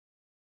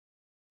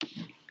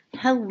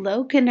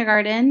Hello,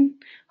 kindergarten.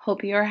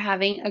 Hope you are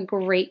having a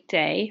great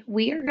day.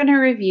 We are going to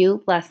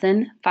review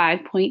lesson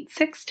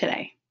 5.6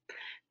 today.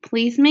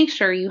 Please make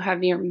sure you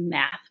have your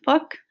math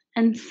book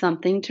and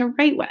something to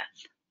write with.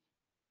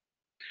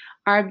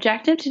 Our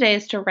objective today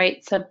is to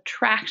write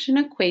subtraction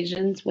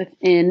equations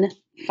within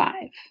 5.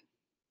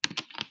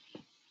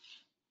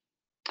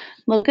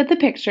 Look at the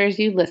pictures.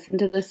 You listen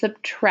to the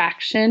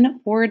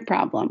subtraction word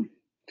problem.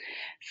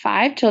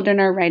 5 children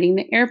are riding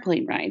the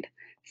airplane ride.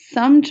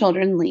 Some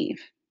children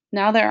leave.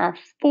 Now there are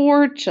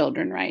 4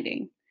 children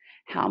riding.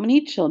 How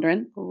many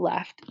children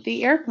left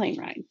the airplane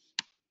ride?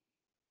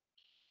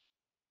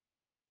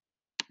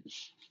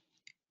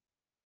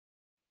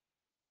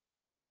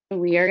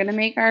 We are going to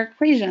make our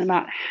equation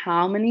about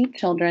how many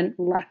children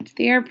left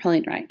the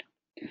airplane ride.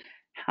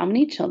 How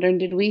many children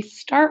did we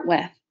start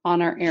with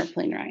on our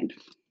airplane ride?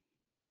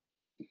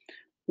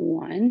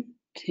 1,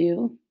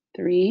 2,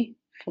 3,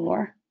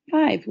 4,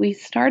 5. We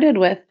started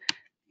with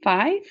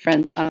 5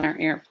 friends on our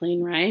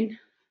airplane ride.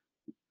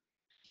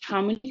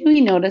 How many do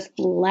we notice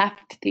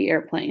left the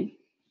airplane?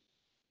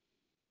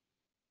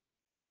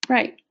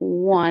 Right,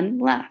 1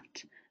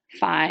 left.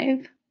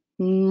 5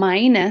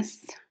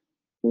 minus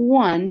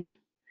 1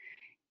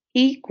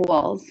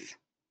 equals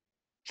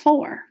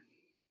 4.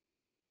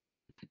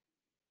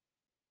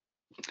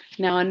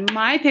 Now in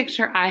my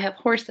picture, I have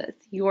horses.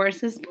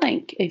 Yours is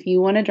blank. If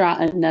you want to draw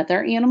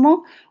another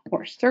animal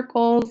or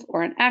circles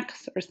or an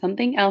X or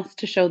something else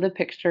to show the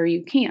picture,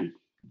 you can.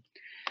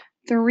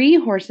 3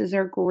 horses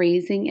are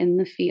grazing in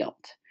the field.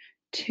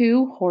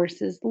 2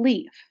 horses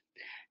leave.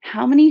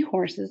 How many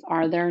horses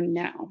are there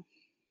now?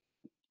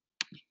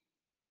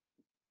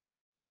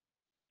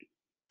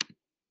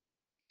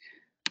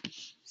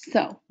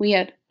 So we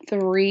had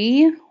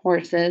 3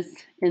 horses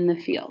in the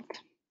field.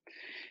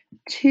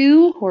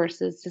 2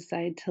 horses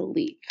decide to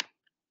leave.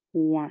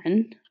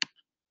 1,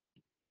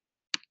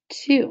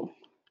 2.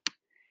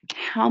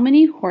 How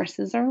many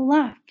horses are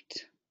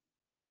left?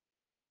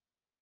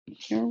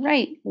 You're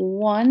right,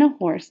 1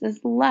 horse is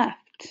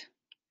left.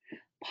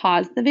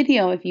 Pause the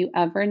video if you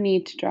ever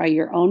need to draw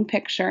your own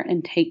picture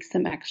and take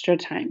some extra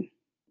time.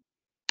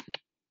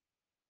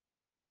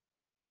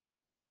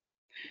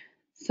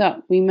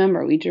 So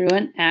remember, we drew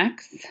an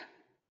X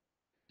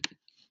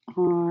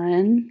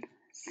on,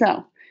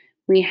 so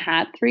we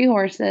had 3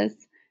 horses,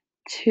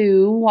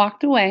 2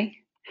 walked away.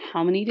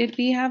 How many did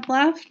we have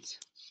left?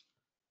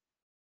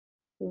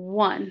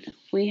 1.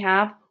 We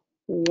have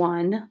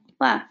 1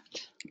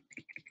 left.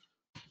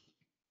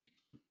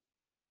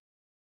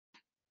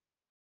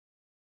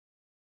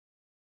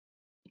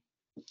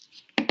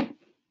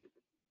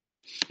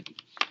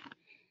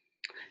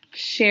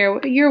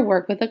 Share your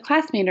work with a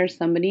classmate or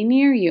somebody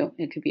near you.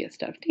 It could be a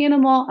stuffed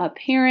animal, a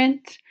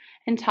parent,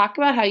 and talk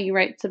about how you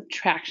write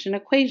subtraction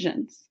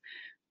equations.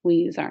 We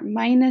use our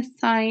minus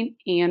sign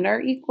and our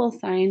equal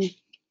sign.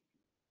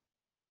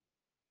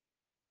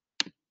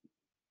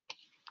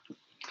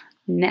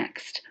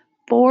 Next,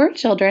 4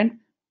 children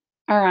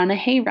are on a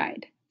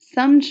hayride.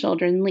 Some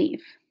children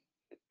leave.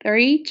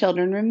 3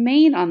 children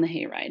remain on the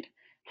hayride.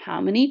 How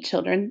many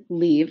children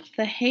leave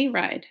the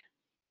hayride?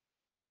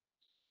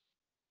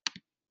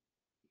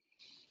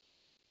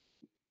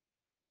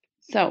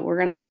 So we're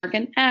going to mark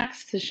an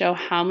X to show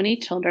how many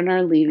children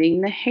are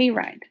leaving the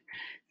hayride.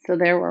 So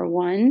there were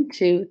 1,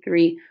 2,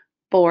 3,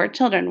 4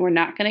 children. We're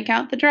not going to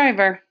count the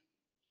driver.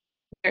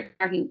 We're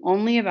talking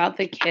only about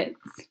the kids.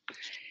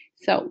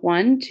 So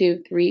 1,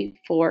 2, 3,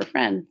 4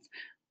 friends.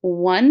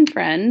 1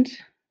 friend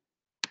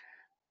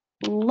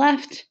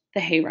left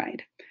the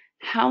hayride.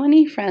 How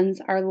many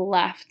friends are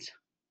left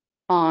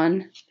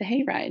on the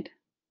hayride?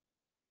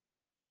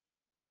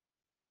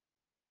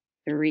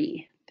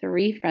 3.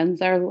 3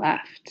 friends are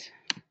left.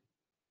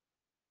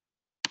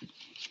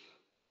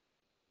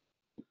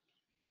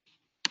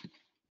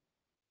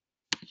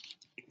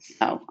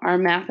 So our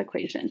math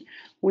equation.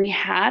 We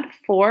had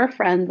 4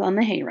 friends on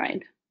the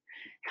hayride.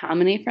 How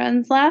many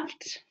friends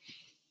left?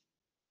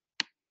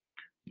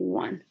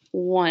 1.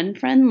 1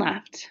 friend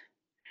left.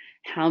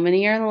 How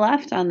many are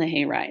left on the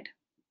hayride?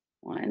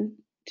 1,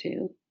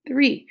 2,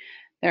 3.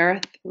 There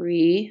are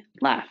 3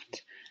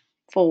 left.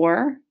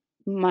 4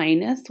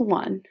 minus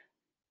 1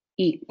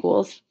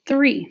 equals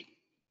 3.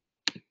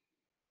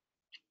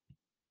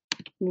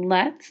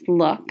 Let's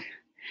look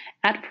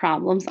at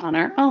problems on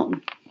our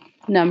own.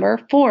 Number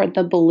 4,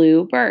 the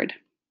blue bird.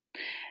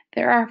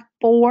 There are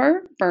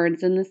 4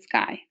 birds in the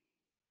sky.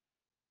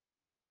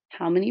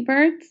 How many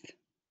birds?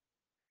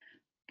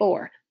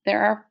 4.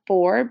 There are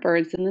 4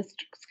 birds in the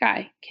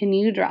sky. Can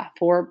you draw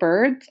 4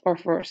 birds or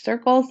 4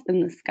 circles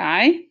in the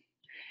sky?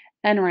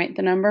 And write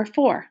the number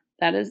 4.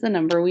 That is the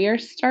number we are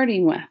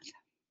starting with.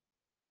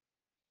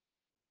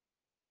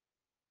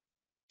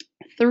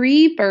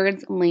 3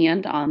 birds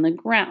land on the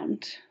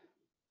ground.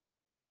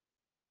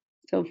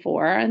 So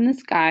 4 are in the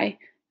sky.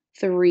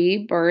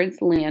 3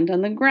 birds land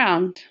on the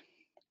ground.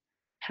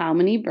 How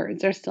many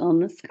birds are still in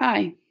the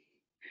sky?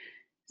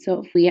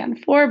 So if we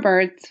had 4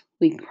 birds,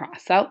 we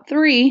cross out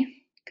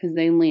 3 because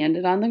they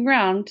landed on the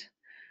ground.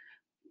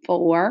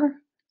 4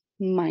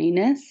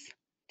 minus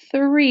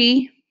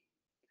 3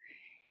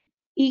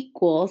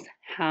 equals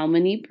how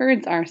many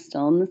birds are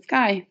still in the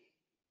sky?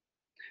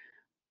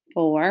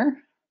 4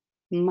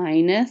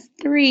 minus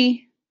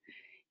 3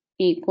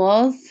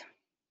 equals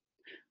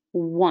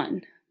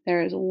 1.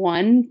 There is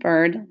one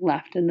bird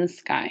left in the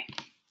sky.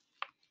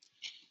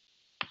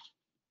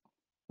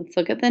 Let's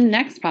look at the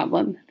next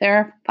problem. There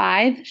are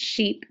 5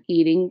 sheep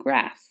eating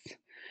grass.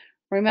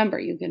 Remember,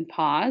 you can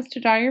pause to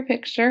draw your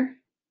picture,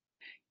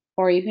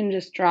 or you can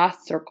just draw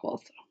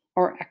circles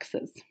or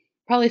X's.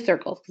 Probably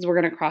circles because we're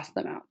going to cross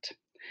them out.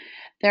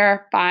 There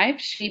are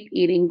 5 sheep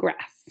eating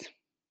grass.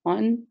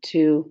 1,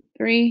 2,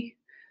 3,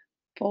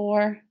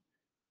 4,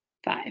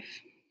 5.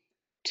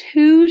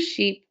 2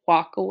 sheep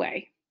walk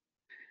away.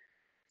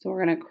 So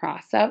we're going to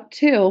cross out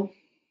 2.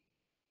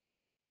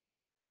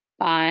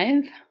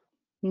 5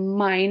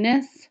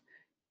 minus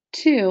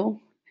 2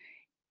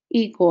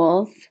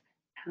 equals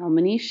how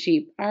many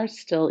sheep are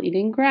still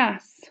eating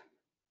grass?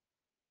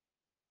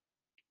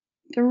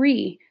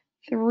 3.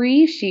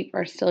 3 sheep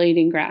are still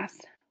eating grass.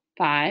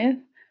 5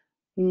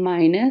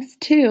 minus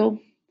 2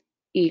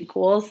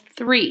 equals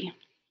 3.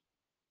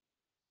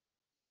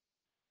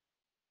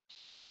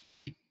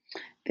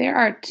 There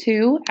are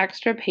 2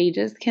 extra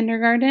pages,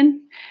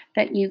 kindergarten,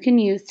 that you can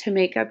use to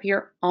make up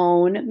your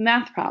own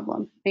math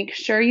problem. Make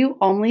sure you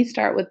only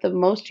start with the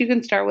most you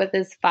can start with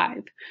is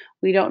 5.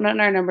 We don't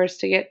want our numbers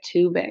to get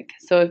too big.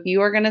 So if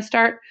you are going to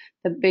start,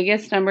 the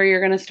biggest number you're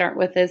going to start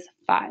with is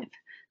 5.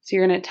 So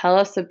you're going to tell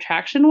a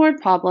subtraction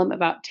word problem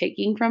about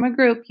taking from a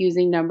group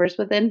using numbers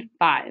within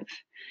 5.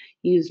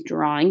 Use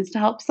drawings to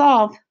help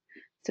solve.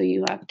 So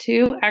you have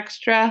 2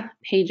 extra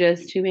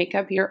pages to make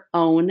up your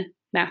own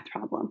math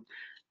problem.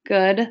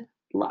 Good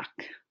luck.